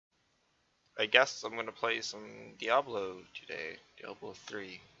I guess I'm gonna play some Diablo today. Diablo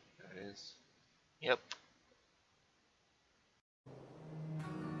 3, that is. Yep.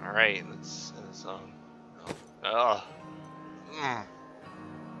 Alright, let's oh.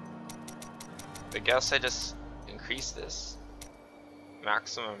 I guess I just increase this.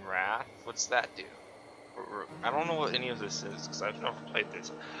 Maximum Wrath? What's that do? I don't know what any of this is because I've never played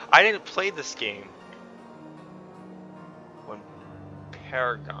this. I didn't play this game when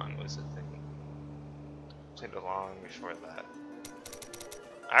Paragon was a thing. I played it long before that.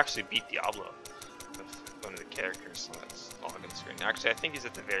 I actually beat Diablo with one of the characters on that login screen. Actually, I think he's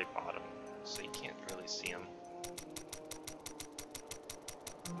at the very bottom, so you can't really see him.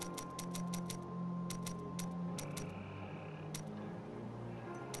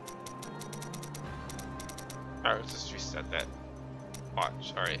 Alright, let's just reset that.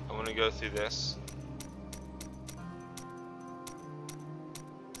 Watch. Alright, I'm gonna go through this.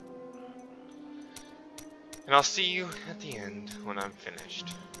 And I'll see you at the end when I'm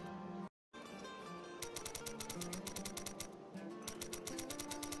finished.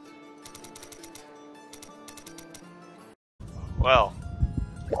 Well,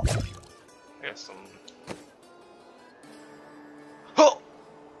 I guess oh!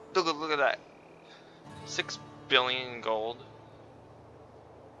 Look at that. 6 billion gold.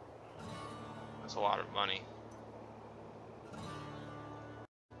 That's a lot of money.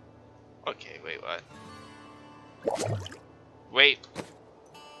 Okay, wait, what? Wait.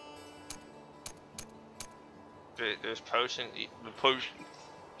 There's potion. The potion.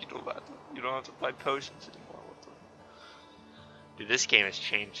 You don't have to buy potions anymore. What the? Dude, this game has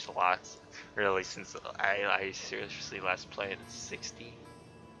changed a lot. Really, since I seriously last played at 60.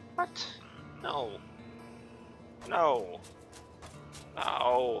 What? No. No.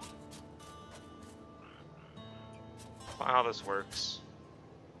 No. That's not how this works.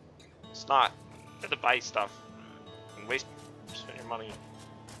 It's not. You have to buy stuff and spend your money.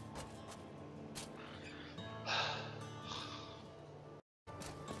 I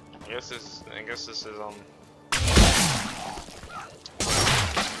guess this is what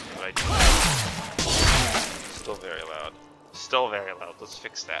I do. Still very loud. Still very loud. Let's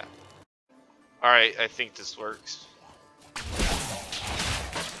fix that. Alright, I think this works.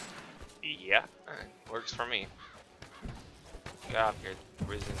 Yeah, works for me. Get out here,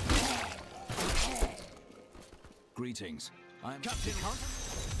 prison. Greetings. I am Captain Hunt.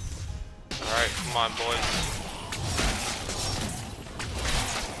 Alright, come on, boys.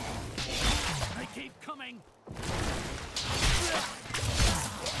 They keep coming.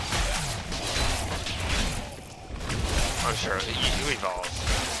 I'm sure you evolve.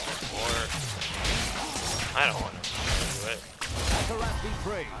 Or I don't want to do it. Be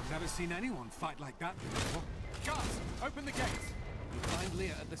free. I've never seen anyone fight like that before. Guards, open the gates. You find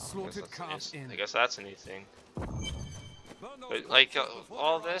Leah at the Slaughtered Calf Inn. I guess that's a new thing. But like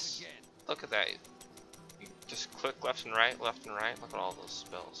all this, look at that. You just click left and right. Look at all those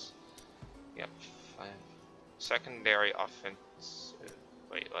spells. Yep. 5. Secondary offense.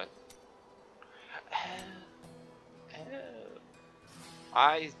 Wait, what?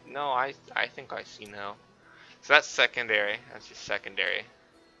 I think I see now. So that's secondary. That's just secondary.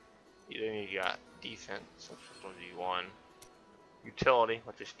 Then you got defense, which will be 1. Utility,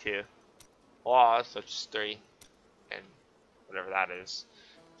 which is 2. Laws, which is 3. And whatever that is,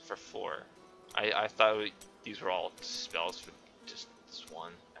 for 4. I thought these were all spells for just this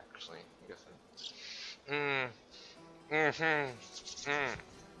one, actually.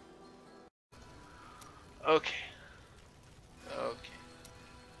 Okay.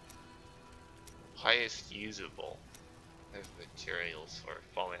 Highest usable. I have materials for.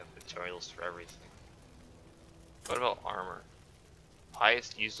 Probably have materials for everything. What about armor?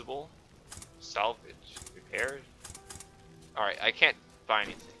 Highest usable? Salvage. Repaired? Alright, I can't buy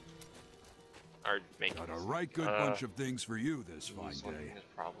anything. Or make got a right good bunch of things for you this fine day.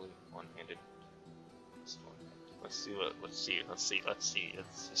 Probably one-handed. Let's see. Let's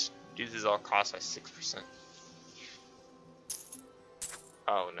just do this all cost by 6%.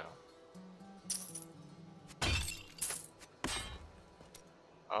 Oh no.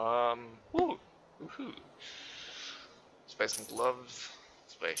 Woohoo. Let's buy some gloves.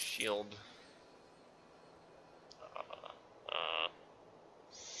 Let's buy a shield.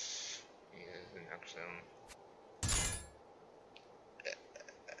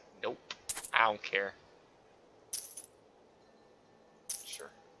 Nope. I don't care. Sure.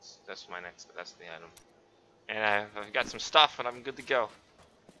 That's my next. That's the item. And I've got some stuff, and I'm good to go.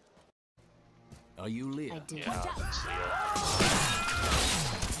 Are you Leah? Yeah, that's Leah.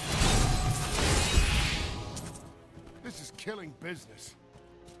 This is killing business.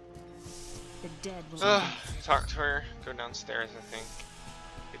 The dead will Talk to her. Go downstairs, I think.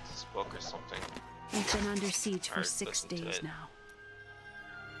 Get this book or something. We've been under siege for Or 6 listen to days it. now.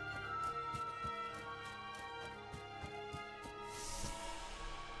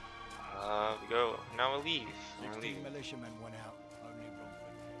 We go. Now we leave. Now we leave. 16 militiamen went out. Only wrongly.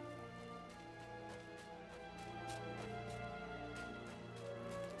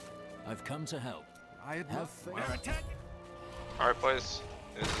 I've come to help. I had Have faith. We're attacked. Alright, boys.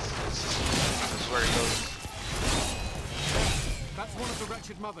 This is where he goes. That's one of the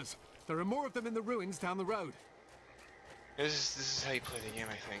wretched mothers. There are more of them in the ruins down the road. This is how you play the game,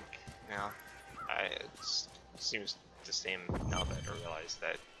 I think. Now, it seems the same now that I realize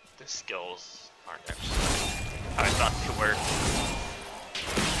that the skills aren't actually how I thought they were.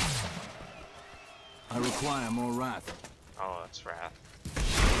 I require more wrath. Oh, that's Wrath.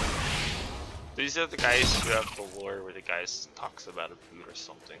 These are the guys who have the lore where the guy talks about a boot or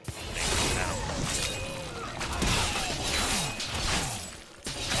something.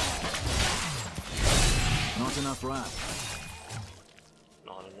 Not enough wrath.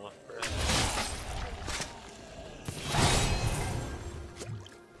 Not enough for it.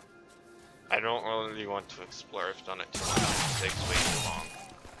 I don't really want to explore. I've done it too much. It takes way too long.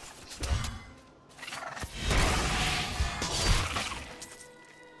 So.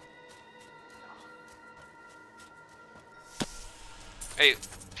 Hey,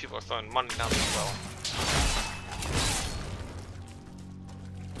 people are throwing money down as well.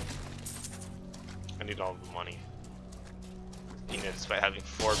 I need all the money. You know, despite having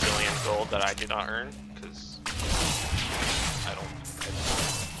 4 billion gold that I did not earn, because I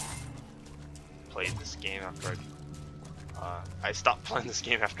played this game after I stopped playing this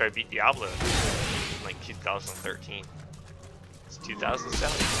game after I beat Diablo in like 2013. It's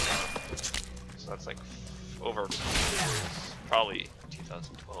 2007 now, so that's like over 2 years, probably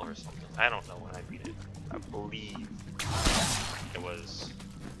 2012 or something. I don't know when I beat it. I believe it was.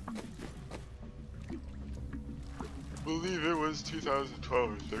 I believe it was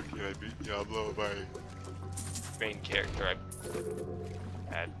 2012 or 13. I beat Diablo. My main character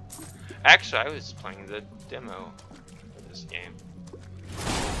I had. Actually, I was playing the demo for this game.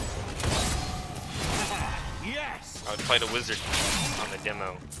 Yes! I would play the wizard on the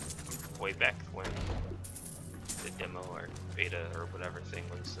demo way back when the demo or beta or whatever thing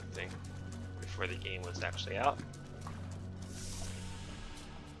was the thing before the game was actually out.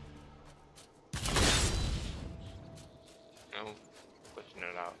 No, pushing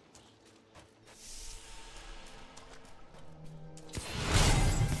it out.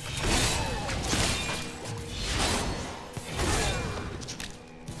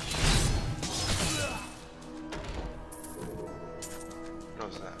 What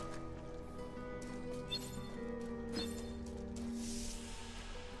was that?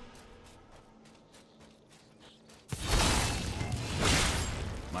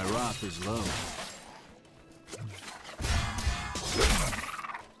 My wrath is low.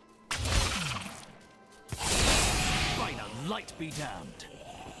 By the light be damned.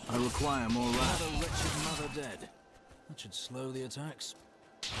 I require more wrath. Another wretched mother dead. That should slow the attacks.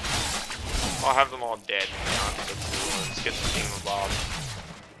 I'll have them all dead and let's get the team involved.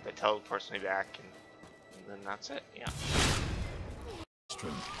 They teleports me back and then that's it, yeah.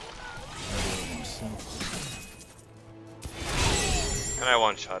 And I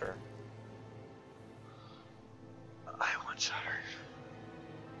one-shot her. I one-shot her.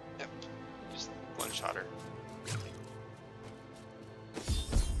 Yep, just one-shot her.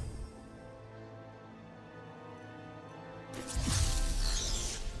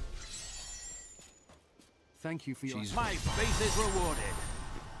 Thank you for your... My faith is rewarded.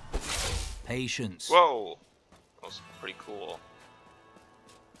 Patience. Whoa! That was pretty cool.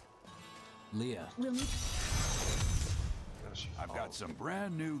 Leah. I've got some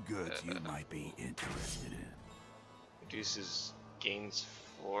brand new goods you might be interested in. Reduces gains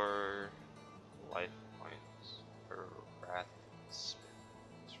for life points for wrath. It's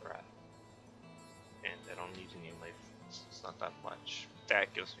wrath. And I don't need any life points. It's not that much.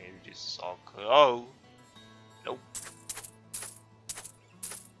 That gives me reduces all. Oh! Nope.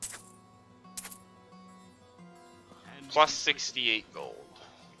 Plus 68 gold.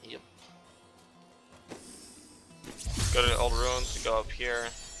 Yep. Go to the old ruins to go up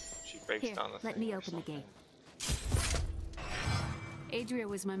here. She breaks Here, down the let thing me or open the something. gate. Adria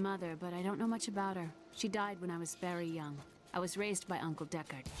was my mother, but I don't know much about her. She died when I was very young. I was raised by Uncle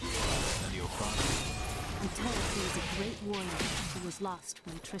Deckard. And your father. I'm told he was a great warrior who was lost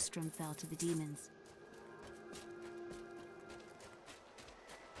when Tristram fell to the demons.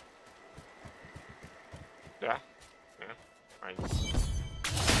 Yeah. Yeah. Right.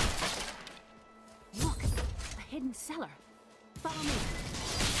 hidden cellar. Follow me.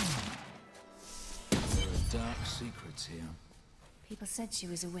 There are dark secrets here. People said she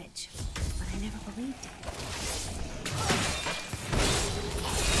was a witch, but I never believed it.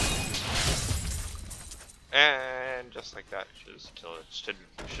 And just like that, she was killed. It should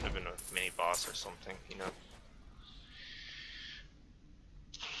have been a mini boss or something, you know.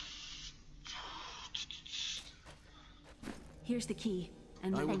 Here's the key.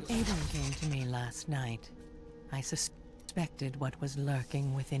 And Aiden came to me last night. I suspected what was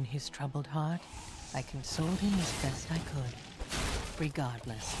lurking within his troubled heart. I consoled him as best I could.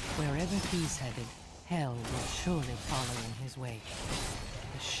 Regardless, wherever he's headed, hell will surely follow in his wake.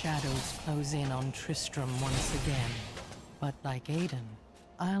 The shadows close in on Tristram once again. But like Aiden,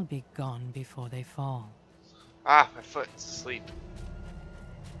 I'll be gone before they fall. Ah, my foot's asleep.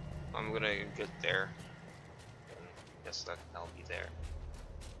 I'm gonna get there. Guess that I'll be there.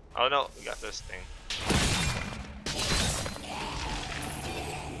 Oh no, we got this thing.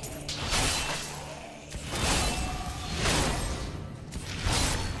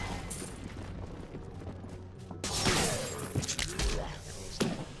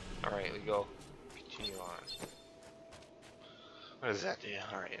 Alright, we go. Continue on. What does that do?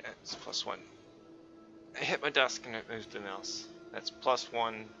 Alright, it's +1. I hit my desk and there's nothing else. That's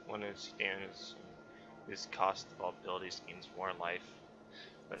 +1 when it's damage. This cost of all abilities gains more life,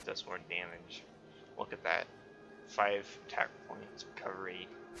 but it does more damage. Look at that. 5 attack points, recovery.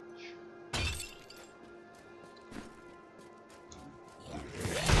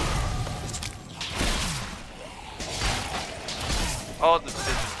 Oh, the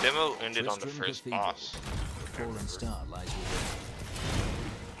demo ended on the first boss. The fallen star lies within.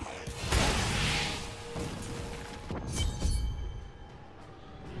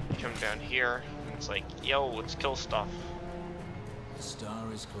 Come down here, and it's like, yo, let's kill stuff. The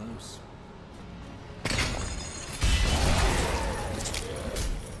star is close.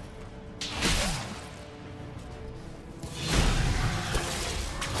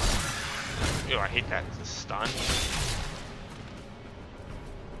 Ew, I hate that. It's a stun.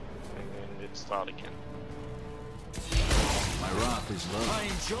 And then it's loud again. My wrath is low. I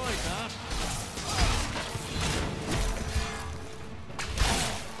enjoyed that.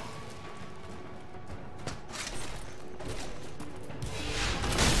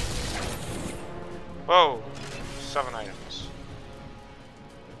 Whoa! 7 items.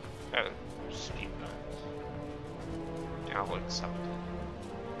 Speed guns. Now like 7.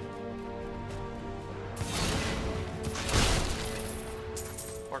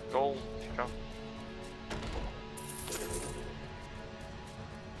 More gold. Pick up.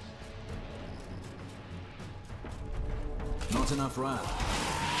 Not enough wrath.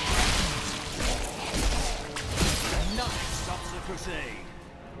 Nothing stops the crusade.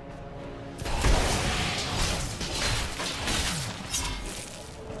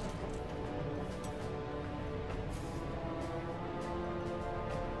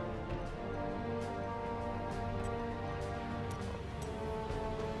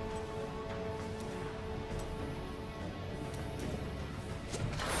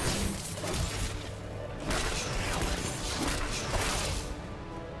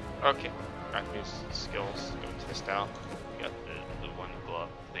 Okay, got new skills to test out. We got the one glove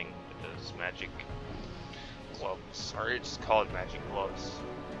thing that does magic gloves. Or it's called magic gloves.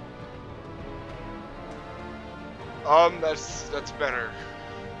 That's better.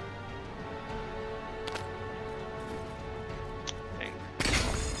 I think.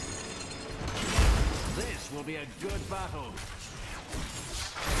 This will be a good battle.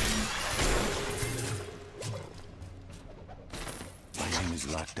 My name is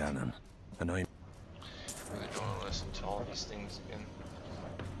Lockdown, and I'm... I really don't want to listen to all these things again.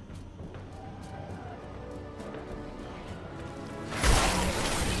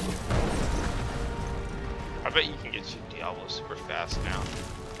 I bet you can get to Diablo super fast now.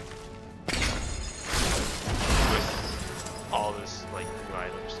 With all this, like, new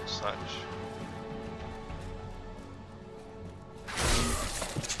items and such.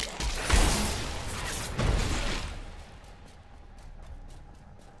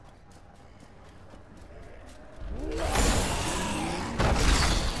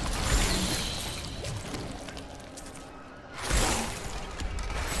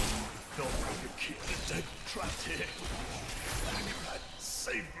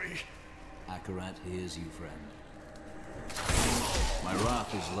 Akarat hears you, friend. My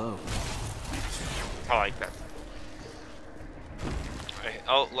wrath is low. I like that. Right.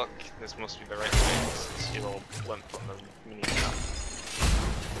 Oh, look, this must be the right thing. It's your little blimp on the mini map.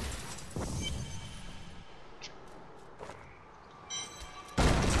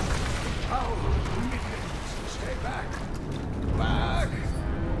 Our minions stay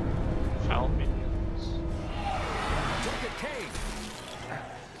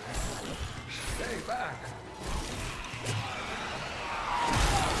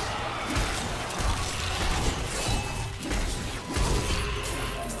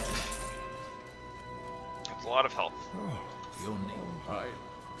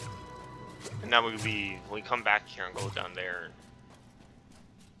now we come back here and go down there.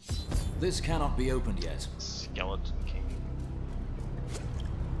 This cannot be opened yet. Skeleton King.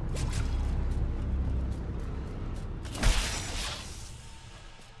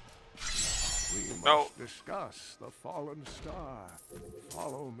 We must No. discuss the fallen star.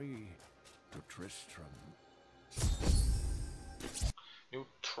 Follow me to Tristram. New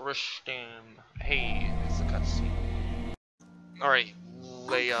Tristram. Hey, it's a cutscene. Alright,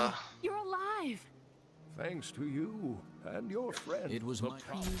 Leia. You're alive! Thanks to you and your friend. It was the my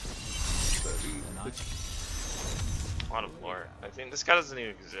prophet. and I A lot of lore. I think this guy doesn't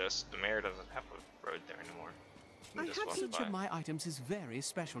even exist. The mayor doesn't have a road there anymore. I Just have walk each by. of my items is very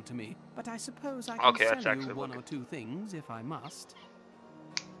special to me, but I suppose I can Okay, that's sell actually you one looking- or two things if I must.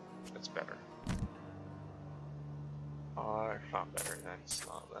 That's better. Oh, it's not better. That's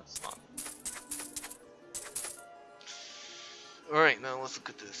not. Alright, now let's look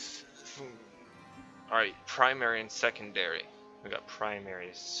at this. Alright, primary and secondary. We got primary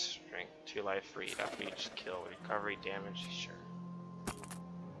strength, 2 life free, after each kill, recovery, damage, sure.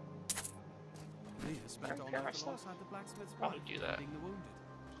 Leah spent all repair night myself. alongside the blacksmith's Probably wife, do that. tending the wounded.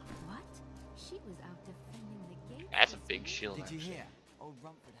 What? She was out defending the gate. That's a big shield, Did you actually. hear? Old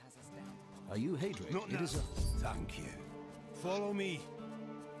Rumford has us down. Are you Hadrian? Not It now. is a Thank you. Follow me.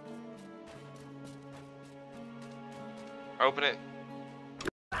 Open it.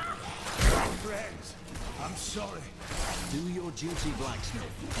 Friends, I'm sorry. do your duty,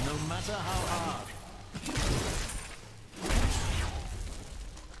 blacksmith, no matter how hard.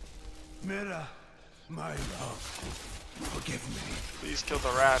 Mira, my love, forgive me. Please kill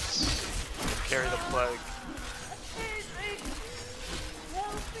the rats. Carry the plague.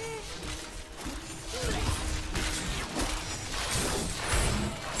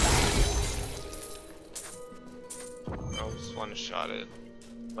 Oh, just one shot it.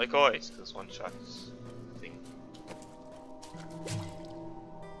 Like always, because one shot is thing.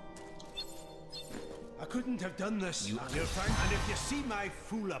 I couldn't have done this. You'll find, and if you see my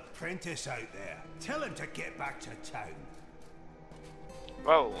fool apprentice out there, tell him to get back to town.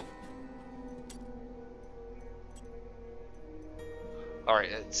 Whoa.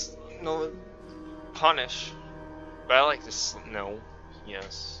 Alright, it's no punish. But I like this. No.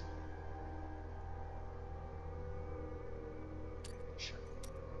 Yes. Sure.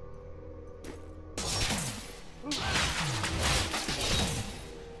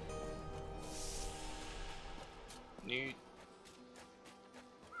 New.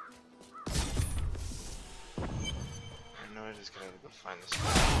 I know I just gotta go find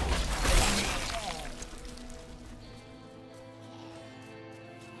this.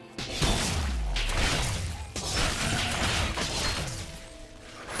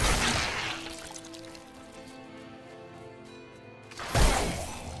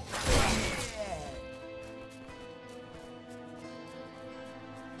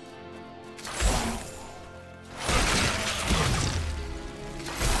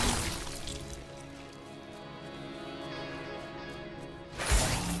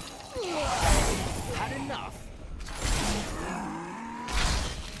 Had enough?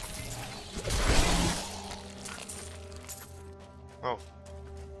 Oh.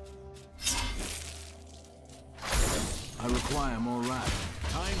 I require more wrath.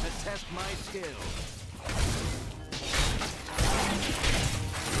 Time to test my skill.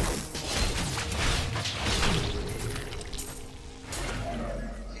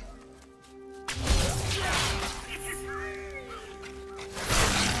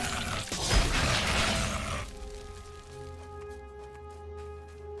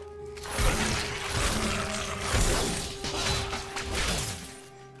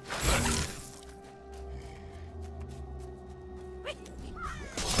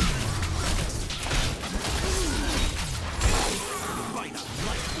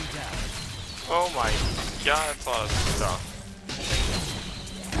 Oh my god, that's a lot of stuff.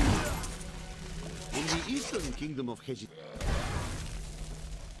 In the eastern kingdom of Hejit.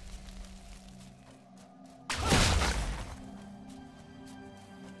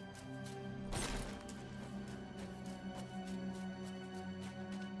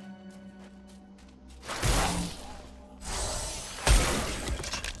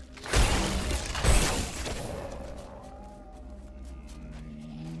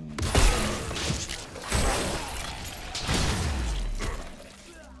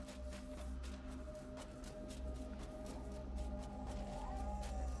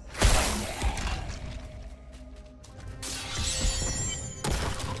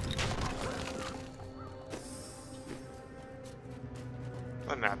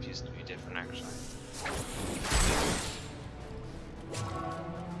 My map used to be different, actually.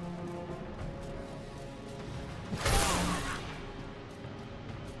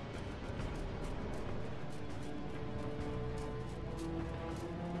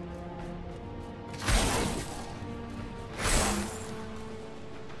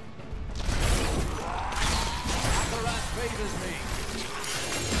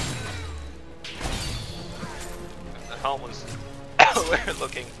 helm was weird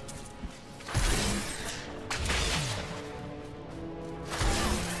looking.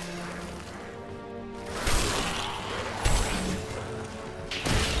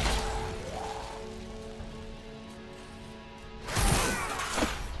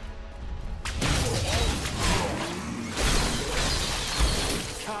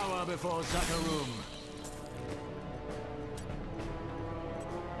 Cower before Zakarum.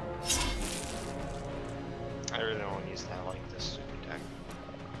 I really don't want to use that like this super deck.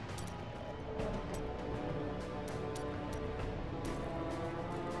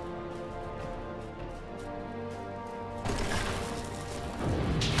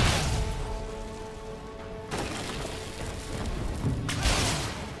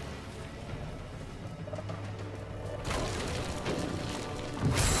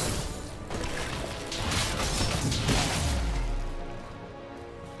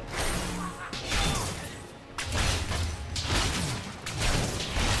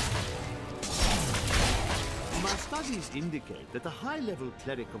 Studies indicate that a high-level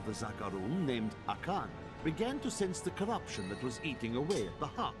cleric of the Zakarum named Akan began to sense the corruption that was eating away at the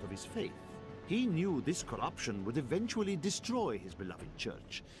heart of his faith. He knew this corruption would eventually destroy his beloved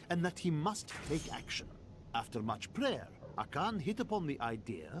church, and that he must take action. After much prayer, Akan hit upon the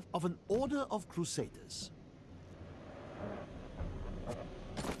idea of an order of Crusaders.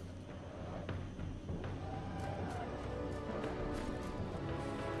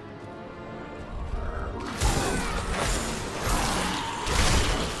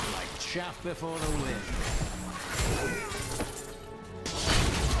 Chaff before the wind.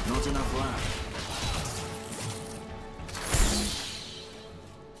 Not enough land.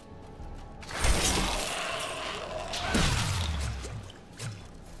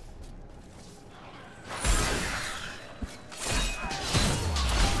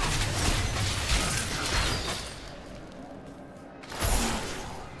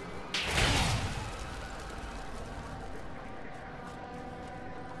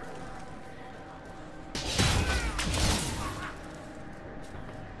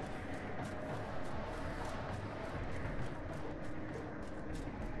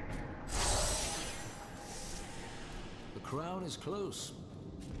 The crown is close.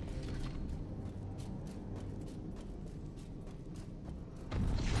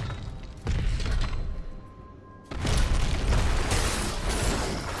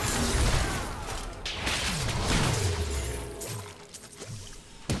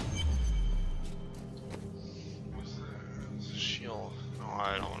 Shield. No,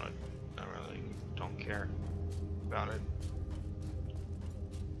 I don't want to. I really don't care about it.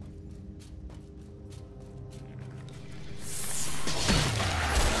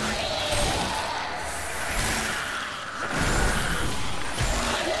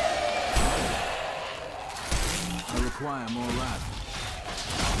 Require more land.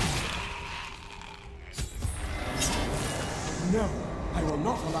 No, I will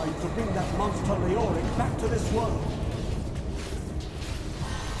not allow you to bring that monster Leoric back to this world.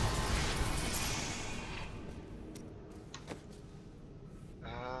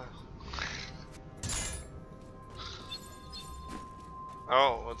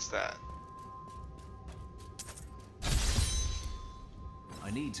 Oh, what's that?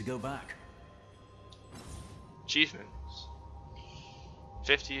 I need to go back. Achievements.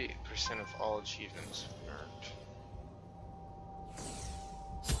 50% of all achievements earned.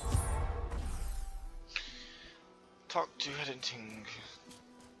 Talk to editing.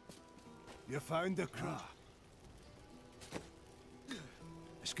 You found the crew.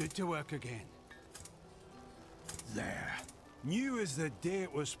 It's good to work again. There. New as the day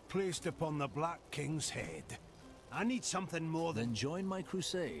it was placed upon the Black King's head. I need something more than... Then join my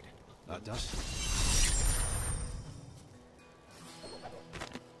crusade. That does.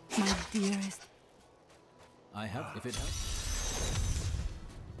 My dearest. I have, if it helps.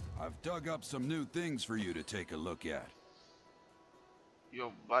 I've dug up some new things for you to take a look at.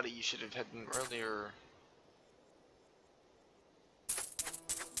 Yo, buddy, you should have had them earlier.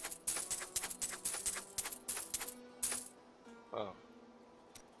 Oh.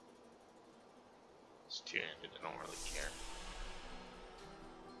 It's two-handed, I don't really care.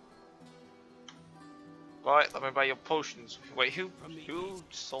 But let me buy your potions. Wait, who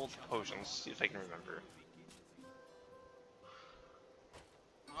sold the potions? See if I can remember.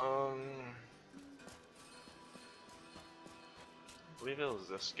 I believe it was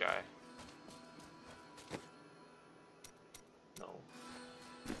this guy. No.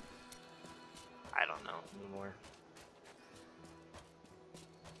 I don't know anymore.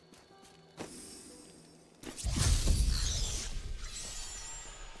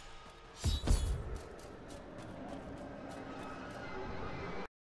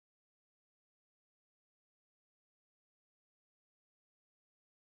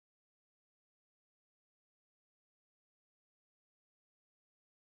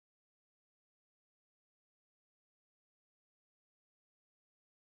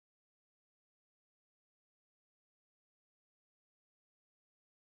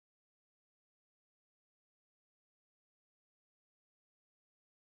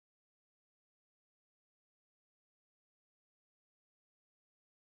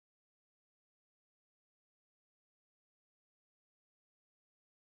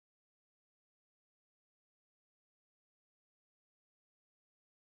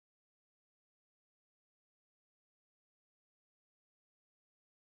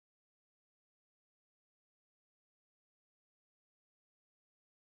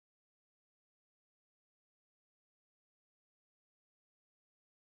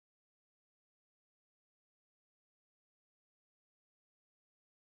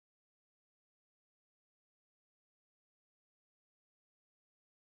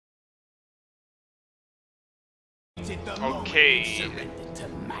 wanted the Okay. moment you surrendered to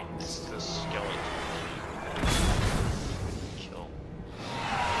madness. The skeleton. Kill.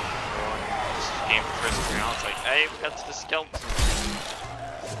 This game first came out, it's like, hey, that's the skeleton.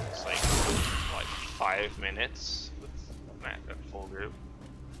 It's like 5 minutes with a full group.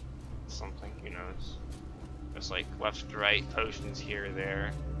 Something, who knows. There's like left to right potions here or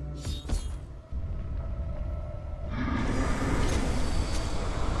there.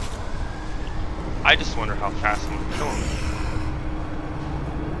 I just wonder how fast I'm gonna kill him.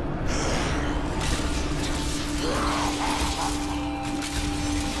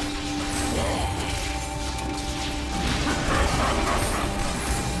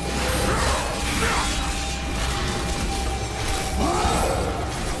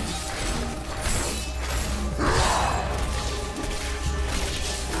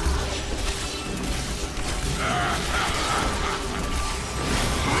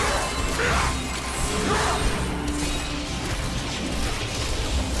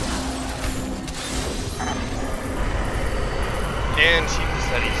 And he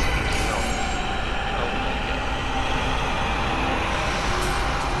said he's killed. Oh my god.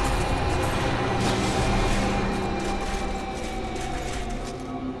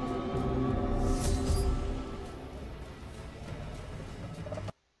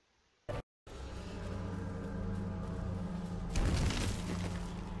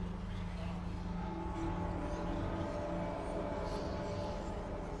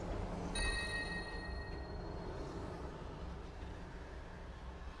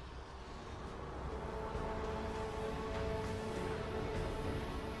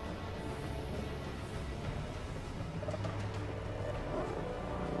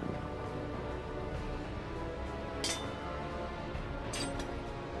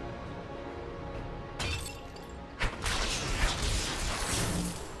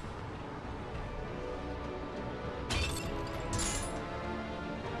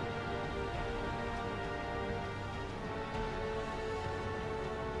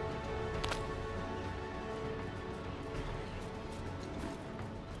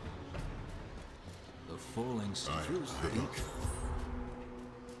 Falling through the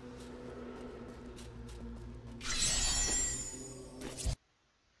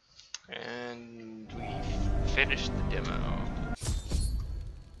And we finished the demo.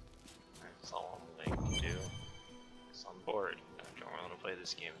 That's all I'm going to do. Because I'm bored. I don't want to play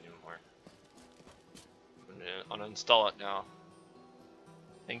this game anymore. I'm going to uninstall it now.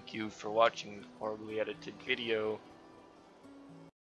 Thank you for watching the horribly edited video.